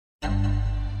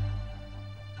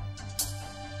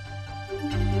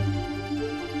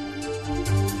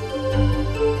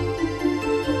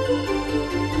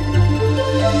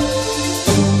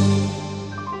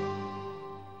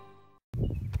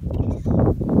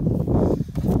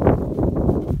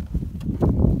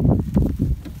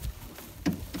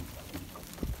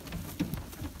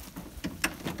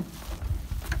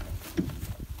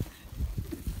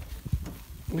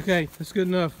Okay, that's good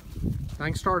enough. I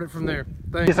can start it from there.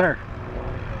 Thanks. Yes, sir.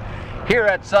 Here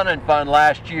at Sun and Fun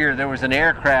last year, there was an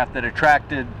aircraft that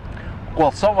attracted,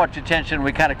 well, so much attention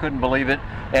we kind of couldn't believe it.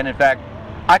 And in fact,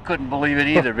 I couldn't believe it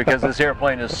either, because this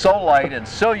airplane is so light and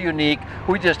so unique.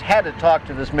 We just had to talk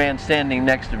to this man standing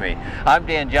next to me. I'm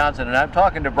Dan Johnson, and I'm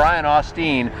talking to Brian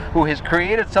Austein, who has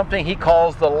created something he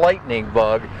calls the lightning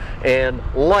bug. And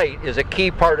light is a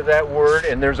key part of that word,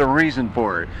 and there's a reason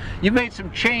for it. You've made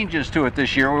some changes to it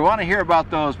this year. We want to hear about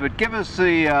those, but give us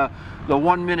the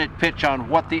 1-minute pitch on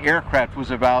what the aircraft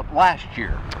was about last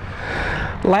year.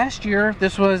 Last year,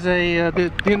 this was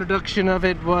the introduction of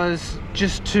it was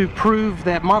just to prove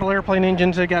that model airplane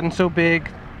engines had gotten so big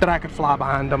that I could fly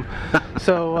behind them.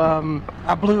 So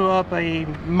I blew up a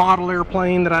model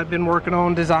airplane that I'd been working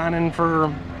on designing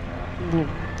for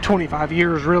 25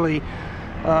 years, really,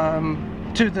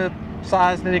 to the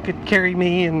size that it could carry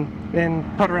me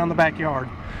and put around the backyard.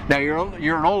 Now,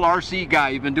 you're an old RC guy.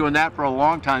 You've been doing that for a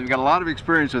long time. You've got a lot of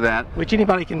experience with that. Which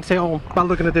anybody can tell by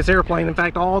looking at this airplane. In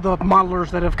fact, all the modelers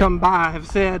that have come by have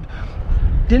said,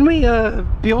 didn't we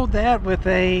build that with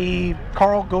a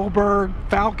Carl Goldberg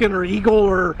Falcon or Eagle,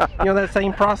 or that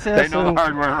same process? They know the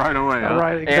hardware right away, huh?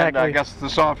 Right, exactly. And I guess the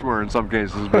software in some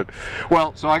cases. But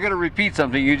well, so I got to repeat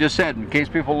something you just said in case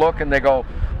people look and they go,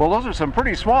 well, those are some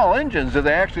pretty small engines. Do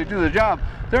they actually do the job?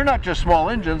 They're not just small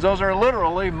engines. Those are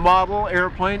literally model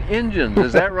airplane engines.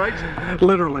 Is that right?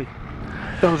 Literally.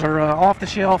 Those are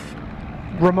off-the-shelf,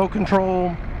 remote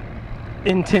control,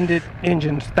 intended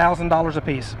engines, $1,000 a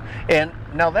piece. And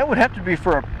now that would have to be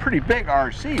for a pretty big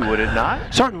RC, would it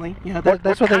not? Certainly, yeah.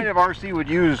 That's what kind of RC would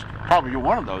use probably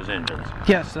one of those engines?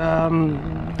 Yes,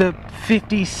 the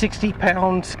 50, 60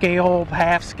 pound scale,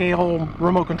 half scale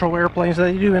remote control airplanes.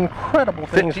 They do incredible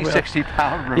things 50, with. 60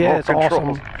 pound remote yeah, it's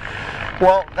controls. Awesome.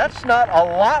 Well, that's not a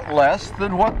lot less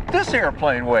than what this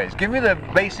airplane weighs. Give me the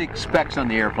basic specs on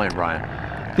the airplane, Brian.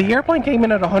 The airplane came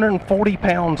in at 140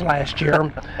 pounds last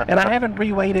year, and I haven't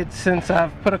reweighed it since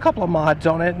I've put a couple of mods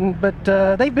on it,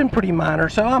 but they've been pretty minor,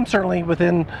 so I'm certainly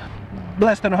within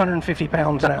less than 150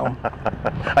 pounds now.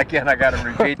 Again, I got to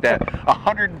repeat that. A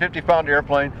 150-pound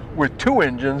airplane with 2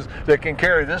 engines that can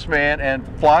carry this man and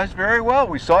flies very well.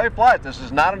 We saw you fly it. This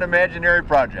is not an imaginary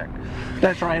project.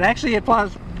 That's right. Actually, it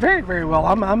flies very, very well.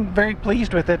 I'm very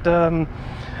pleased with it.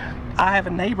 I have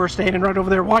a neighbor standing right over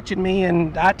there watching me,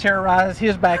 and I terrorize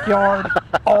his backyard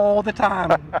all the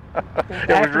time.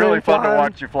 It was really fun to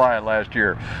watch you fly it last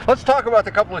year. Let's talk about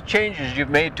the couple of changes you've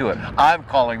made to it. I'm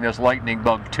calling this Lightning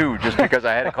Bug 2 just because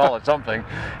I had to call it something,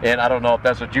 and I don't know if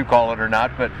that's what you call it or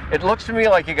not, but it looks to me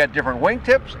like you got different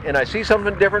wingtips, and I see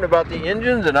something different about the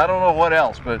engines, and I don't know what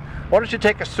else, but why don't you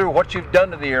take us through what you've done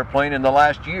to the airplane in the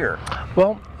last year?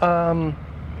 Well,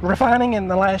 refining in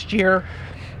the last year,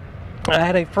 I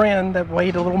had a friend that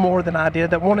weighed a little more than I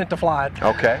did that wanted to fly it.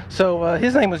 Okay. So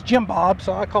his name was Jim Bob,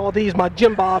 so I call these my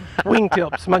Jim Bob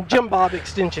wingtips, my Jim Bob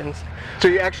extensions. So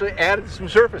you actually added some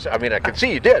surface. I mean, I can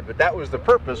see you did, but that was the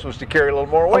purpose, was to carry a little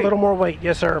more weight. A little more weight,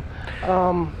 yes, sir.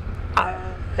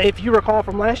 If you recall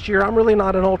from last year, I'm really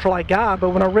not an ultralight guy, but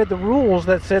when I read the rules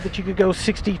that said that you could go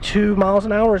 62 miles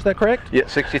an hour, is that correct? Yeah,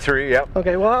 63, yep.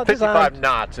 Okay, well, 55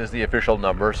 knots is the official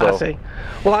number. So. I see.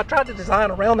 Well, I tried to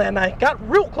design around that, and I got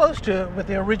real close to it with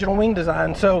the original wing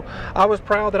design, so I was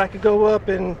proud that I could go up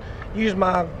and use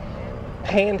my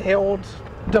handheld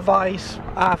device,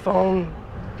 iPhone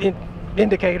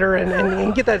indicator,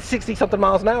 and get that 60-something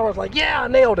miles an hour. I was like, yeah, I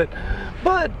nailed it.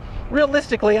 But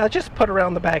realistically, I just put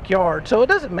around the backyard, so it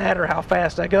doesn't matter how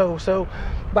fast I go. So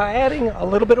by adding a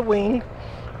little bit of wing,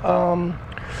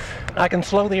 I can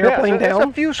slow the airplane down.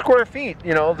 It's a few square feet,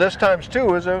 this times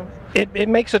 2 is a... It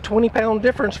makes a 20-pound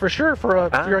difference for sure for a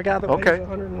guy that weighs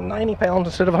 190 pounds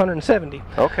instead of 170.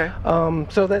 Okay.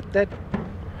 So that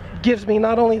gives me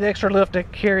not only the extra lift to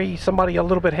carry somebody a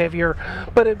little bit heavier,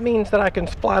 but it means that I can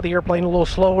fly the airplane a little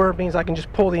slower. It means I can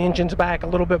just pull the engines back a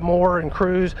little bit more and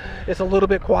cruise. It's a little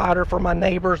bit quieter for my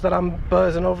neighbors that I'm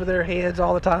buzzing over their heads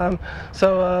all the time.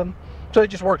 So it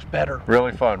just works better.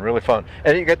 Really fun, really fun.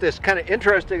 And you got this kind of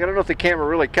interesting, I don't know if the camera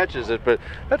really catches it, but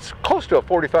that's close to a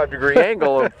 45-degree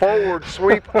angle and forward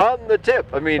sweep on the tip.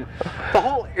 I mean, the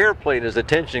whole airplane is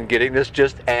attention-getting. This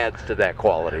just adds to that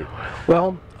quality.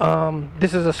 Well,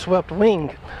 this is a swept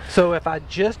wing, so if I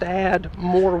just add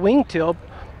more wingtip,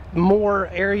 more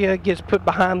area gets put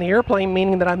behind the airplane,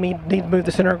 meaning that I need to move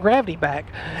the center of gravity back,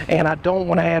 and I don't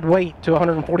want to add weight to a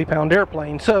 140-pound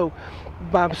airplane. So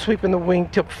by sweeping the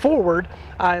wingtip forward,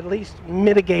 I at least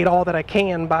mitigate all that I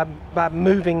can by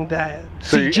moving that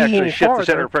so CG you any actually shift farther. the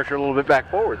center of pressure a little bit back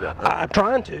forward then. I'm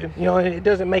trying to. You know, it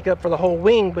doesn't make up for the whole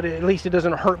wing, but at least it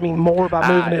doesn't hurt me more by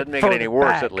moving it. It doesn't make it any worse,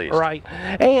 back, at least. right?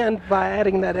 And by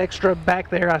adding that extra back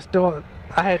there,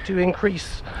 I had to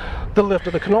increase the lift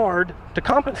of the canard to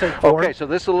compensate for it. Okay, so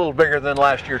this is a little bigger than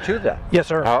last year too then? Yes,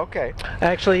 sir. Okay.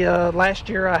 Actually, last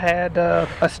year I had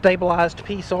a stabilized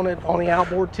piece on it on the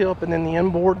outboard tip, and then the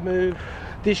inboard moved.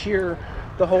 This year,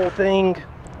 the whole thing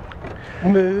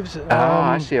moves.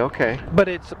 I see. Okay. But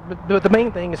the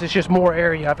main thing is it's just more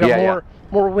area. I've got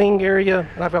more wing area,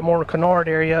 and I've got more canard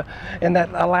area, and that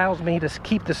allows me to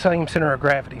keep the same center of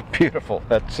gravity. Beautiful.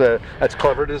 That's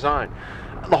clever design.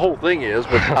 The whole thing is,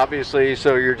 but obviously,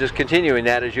 so you're just continuing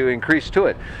that as you increase to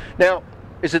it. Now,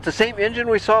 is it the same engine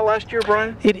we saw last year,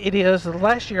 Brian? It is.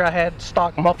 Last year I had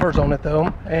stock mufflers on it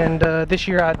though, and this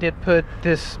year I did put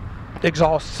this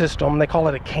exhaust system. They call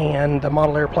it a can. The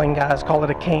model airplane guys call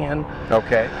it a can.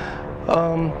 Okay.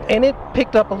 And it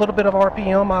picked up a little bit of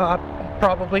RPM.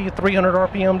 Probably 300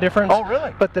 RPM difference. Oh,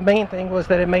 really? But the main thing was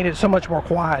that it made it so much more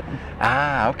quiet.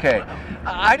 Ah, okay.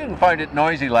 I didn't find it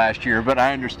noisy last year, but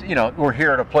I understand, you know, we're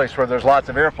here at a place where there's lots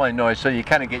of airplane noise, so you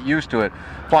kind of get used to it.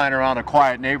 Flying around a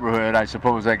quiet neighborhood, I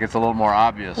suppose that gets a little more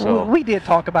obvious. So We did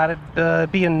talk about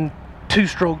it being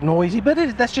two-stroke noisy, but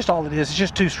that's just all it is. It's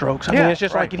just two strokes. I mean, it's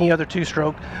just like any other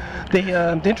two-stroke.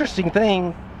 The interesting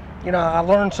thing, you know, I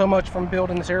learned so much from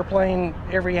building this airplane,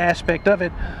 every aspect of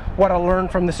it. What I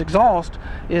learned from this exhaust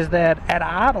is that at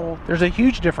idle, there's a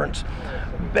huge difference.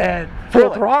 At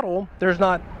full throttle, there's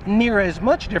not near as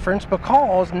much difference,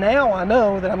 because now I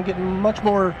know that I'm getting much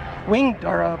more wing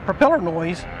or propeller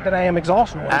noise than I am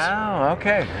exhaust noise. Oh,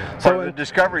 okay. So the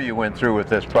discovery you went through with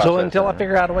this process. So until I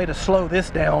figure out a way to slow this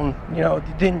down, you know,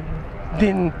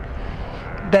 then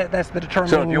that's the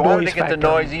determining So if you wanted to get factor. the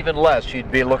noise even less,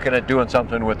 you'd be looking at doing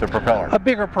something with the propeller. A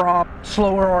bigger prop,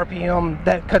 slower RPM,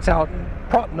 that cuts out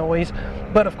prop noise.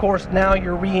 But of course, now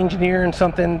you're re-engineering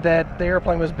something that the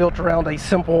airplane was built around a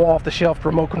simple off-the-shelf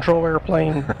remote control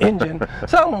airplane engine.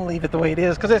 So I'm going to leave it the way it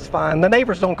is, because it's fine. The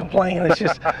neighbors don't complain. It's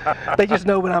just, they just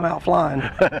know when I'm out flying.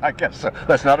 I guess so.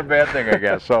 That's not a bad thing, I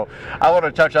guess. So I want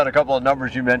to touch on a couple of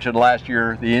numbers you mentioned last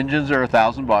year. The engines are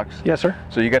 $1,000. Yes, sir.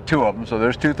 So you got two of them, so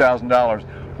there's $2,000.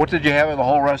 What did you have in the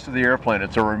whole rest of the airplane?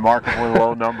 It's a remarkably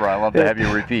low number. I love to have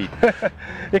you repeat.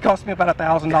 It cost me about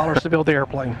 $1,000 to build the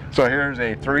airplane. So here's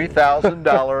a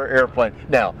 $3,000 airplane.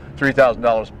 Now,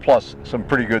 $3,000 plus some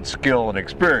pretty good skill and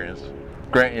experience.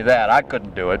 Grant you that. I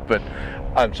couldn't do it, but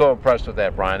I'm so impressed with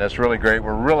that, Brian. That's really great.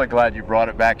 We're really glad you brought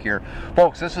it back here.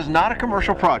 Folks, this is not a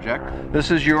commercial project. This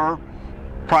is your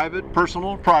private,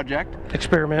 personal project.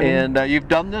 Experimenting. And you've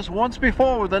done this once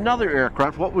before with another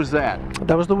aircraft. What was that?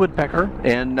 That was the Woodpecker.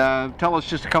 And tell us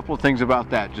just a couple of things about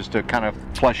that, just to kind of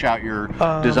flesh out your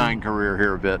design career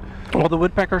here a bit. Well, the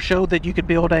Woodpecker showed that you could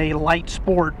build a light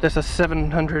sport. That's a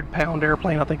 700-pound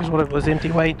airplane, I think is what it was,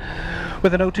 empty weight,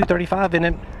 with an 0235 in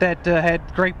it that had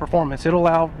great performance. It'll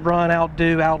outrun,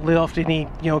 outdo, outlift any,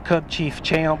 you know, Cub Chief,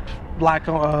 Champ,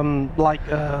 Luscombe,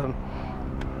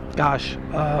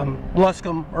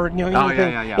 or you know,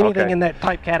 anything in that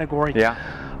type category. Yeah.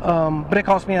 But it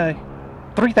cost me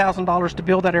 $3,000 to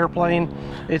build that airplane.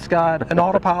 It's got an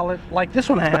autopilot like this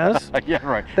one has. Yeah,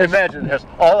 right. Imagine this,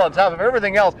 all on top of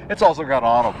everything else. It's also got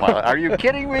autopilot. Are you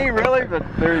kidding me? Really? But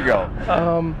there you go.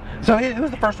 So it was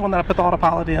the first one that I put the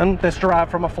autopilot in. That's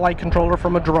derived from a flight controller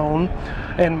from a drone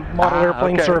and model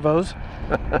airplane servos.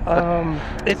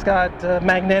 It's got a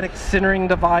magnetic centering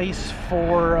device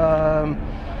for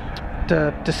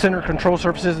to center control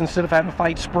surfaces instead of having to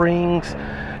fight springs.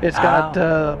 It's got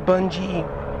bungee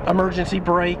emergency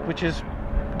brake, which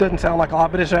doesn't sound like a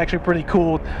lot, but it's actually pretty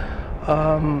cool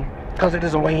because it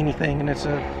doesn't weigh anything, and it's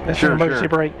an emergency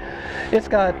brake. It's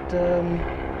got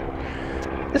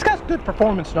good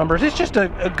performance numbers. It's just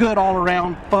a good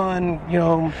all-around fun, you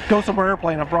know, go somewhere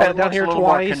airplane. I brought it down here twice. It looks a little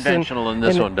more conventional than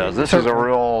this one does. This is a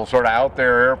real sort of out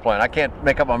there airplane. I can't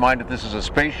make up my mind if this is a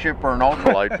spaceship or an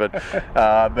ultralight,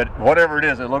 but whatever it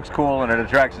is, it looks cool and it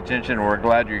attracts attention. And we're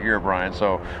glad you're here, Brian.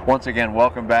 So once again,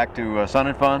 welcome back to Sun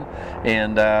and Fun,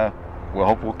 and we'll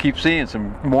hope we'll keep seeing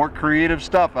some more creative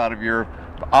stuff out of your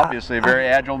obviously a very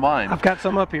agile mind. I've got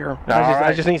some up here.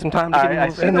 I just need some time to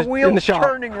get in the wheels in the shop.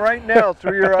 turning right now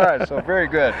through your eyes. So very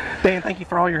good. Dan, thank you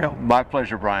for all your help. My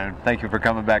pleasure, Brian. Thank you for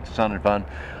coming back to Sun and Fun.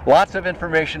 Lots of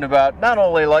information about not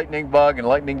only Lightning Bug and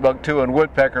Lightning Bug 2 and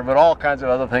Woodpecker, but all kinds of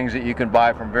other things that you can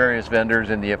buy from various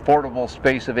vendors in the affordable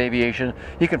space of aviation.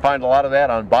 You can find a lot of that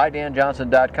on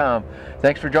buydanjohnson.com.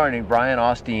 Thanks for joining Brian,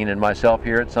 Austein, and myself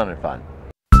here at Sun and Fun.